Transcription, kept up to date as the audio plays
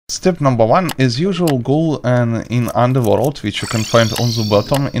Step number 1 is usual goal and in underworld, which you can find on the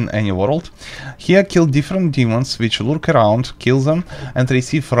bottom in any world. Here kill different demons which lurk around, kill them and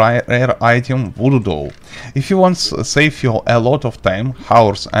receive rare item Voodoo Doll. If you want to save you a lot of time,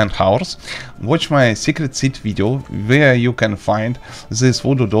 hours and hours, watch my secret seed video where you can find this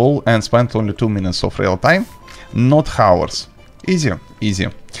Voodoo Doll and spend only 2 minutes of real time, not hours. Easy, easy.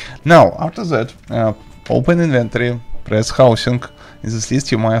 Now after that, open inventory, press housing. In this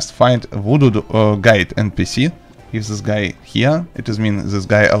list you must find Voodoo Guide NPC. If this guy here, it is mean this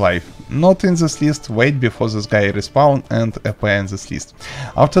guy alive. Not in this list, wait before this guy respawn and appear in this list.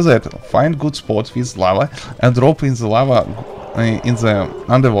 After that, find good spot with lava and drop in the lava in the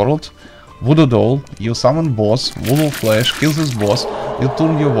underworld. Voodoo Doll, you summon boss, Voodoo Flash, kill this boss, you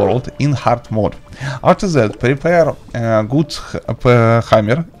turn your world in hard mode. After that, prepare a good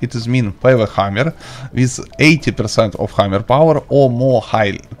hammer, it is mean PV hammer, with 80% of hammer power or more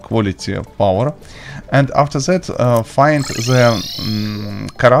high quality power. And after that, find the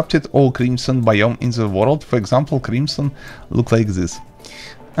corrupted or crimson biome in the world. For example, crimson look like this.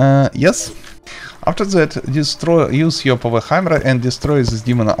 Yes. After that, use your power hammer and destroy this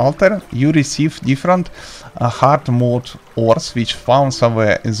demon altar. You receive different hard mode ores which found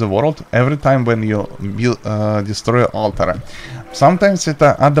somewhere in the world every time when you destroy altar. Sometimes it's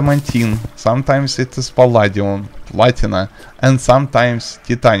adamantine, sometimes it is palladium, platina, and sometimes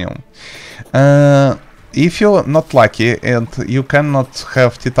titanium. If you're not lucky and you cannot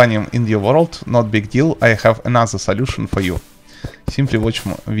have titanium in your world, not big deal, I have another solution for you. Simply watch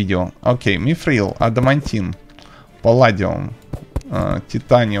my video. Okay, mithril, adamantine, palladium,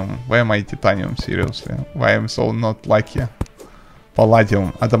 titanium. Where am I titanium? Seriously, why am I so not lucky?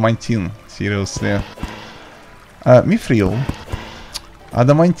 Palladium, adamantine, seriously. Mithril,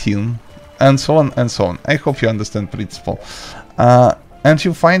 adamantine, and so on and so on. I hope you understand principle. And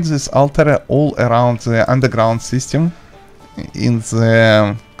you find this altar all around the underground system in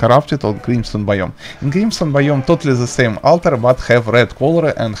the corrupted or crimson biome. In crimson biome totally the same altar but have red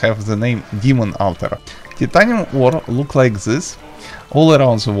color and have the name demon altar. Titanium ore look like this all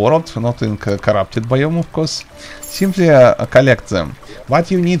around the world, not in corrupted biome of course. Simply collect them. But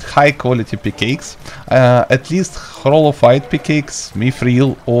you need high quality pickaxe, at least holophyte pickaxe,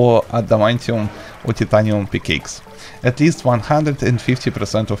 mithril or adamantium or titanium pickaxe. At least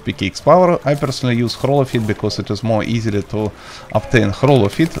 150% of pickaxe power. I personally use holophyte because it is more easily to obtain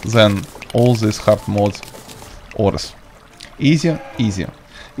holophyte than all these hard mode ores. Easy, easy.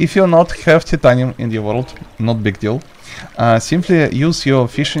 If you not have titanium in your world, not big deal. Simply use your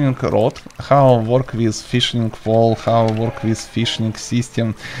fishing rod, how work with fishing pole, how work with fishing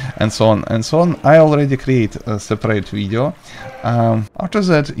system, and so on and so on. I already create a separate video. After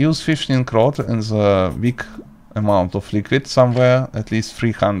that, use fishing rod in the big amount of liquid somewhere, at least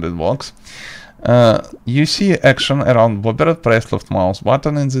 300 blocks. You see action around bobber, press left mouse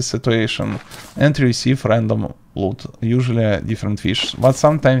button in this situation and receive random loot, usually different fish, but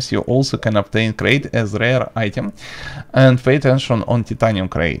sometimes you also can obtain crate as rare item and pay attention on titanium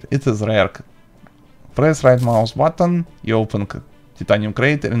crate. It is rare. Press right mouse button, you open titanium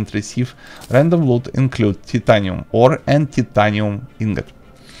crate and receive random loot, include titanium ore and titanium ingot.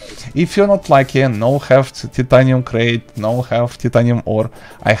 If you're not lucky, no have titanium crate, no have titanium ore,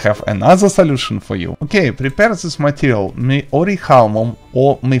 I have another solution for you. Okay, prepare this material, orichalmum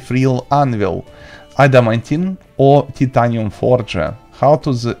or mithril anvil, adamantine or titanium forger. How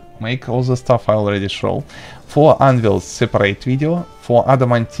to make all the stuff I already show. For anvils, separate video. For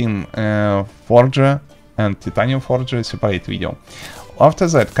adamantine forger and titanium forger, separate video. After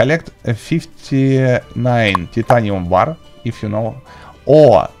that, collect a 59 titanium bar, if you know,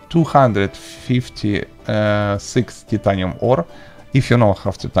 or 256 titanium ore. If you know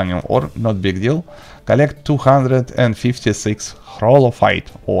have titanium ore, not big deal. Collect 256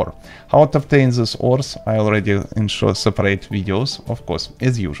 holophyte ore. How to obtain these ores, I already show separate videos, of course,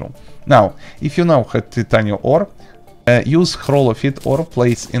 as usual. Now, if you now have titanium ore, use holophyte ore,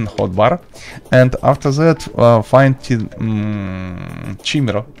 place in hotbar, and after that find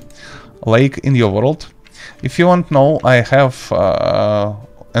Chimera lake in your world. If you want to know, I have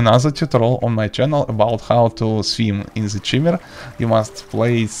another tutorial on my channel about how to swim in the Chimera. You must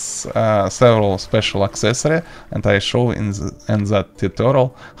place several special accessory, and I show in that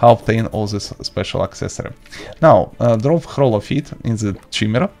tutorial how obtain all this special accessory. Now drop holophyte in the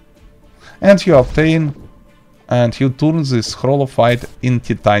Chimera, and you obtain and you turn this holophyte in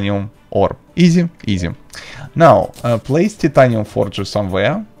titanium ore. Easy, easy. Now place titanium forger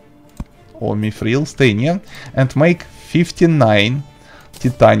somewhere, or mithril, stay near, and make 59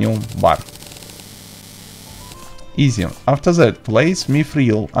 titanium bar. Easy. After that, place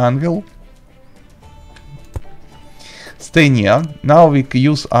mithril anvil. Stay near. Now we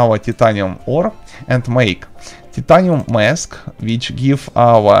use our titanium ore and make titanium mask, which give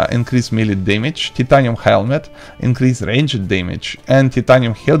our increased melee damage, titanium helmet, increased ranged damage, and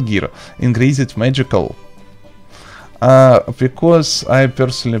titanium headgear, increased magical. Because I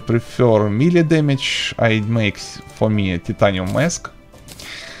personally prefer melee damage, I make for me a titanium mask.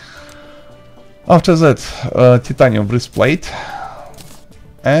 After that, titanium breastplate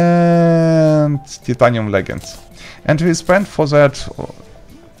and titanium leggings. And we spent for that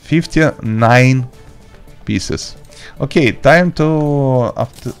 59 pieces. Okay, time to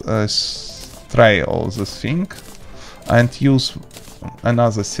try all this thing and use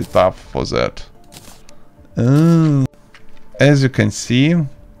another setup for that. As you can see,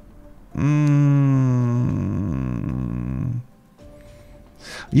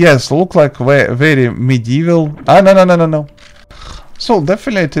 yes, look like very medieval. No. So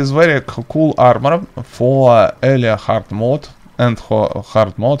definitely it is very cool armor for earlier hard mode and for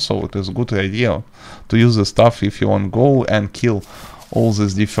hard mode, so it is a good idea to use the stuff if you want to go and kill all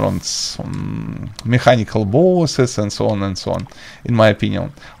these different mechanical bosses and so on, in my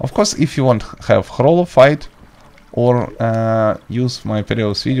opinion. Of course, if you want to have hollow fight, or use my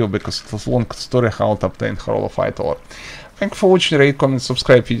previous video, because it was a long story how to obtain hollow fight ore. Thank you for watching, rate, comment,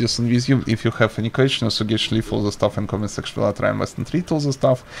 subscribe, videos and with you. If you have any questions, suggestions, leave all the stuff in comment section. I'll try and best and treat all the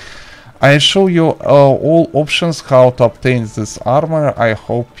stuff. I show you all options how to obtain this armor. I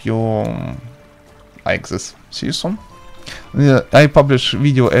hope you like this. See you soon. I publish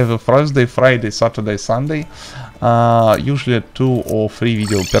video every Thursday, Friday, Saturday, Sunday. Usually 2 or 3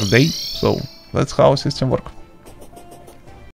 videos per day. So that's how system works.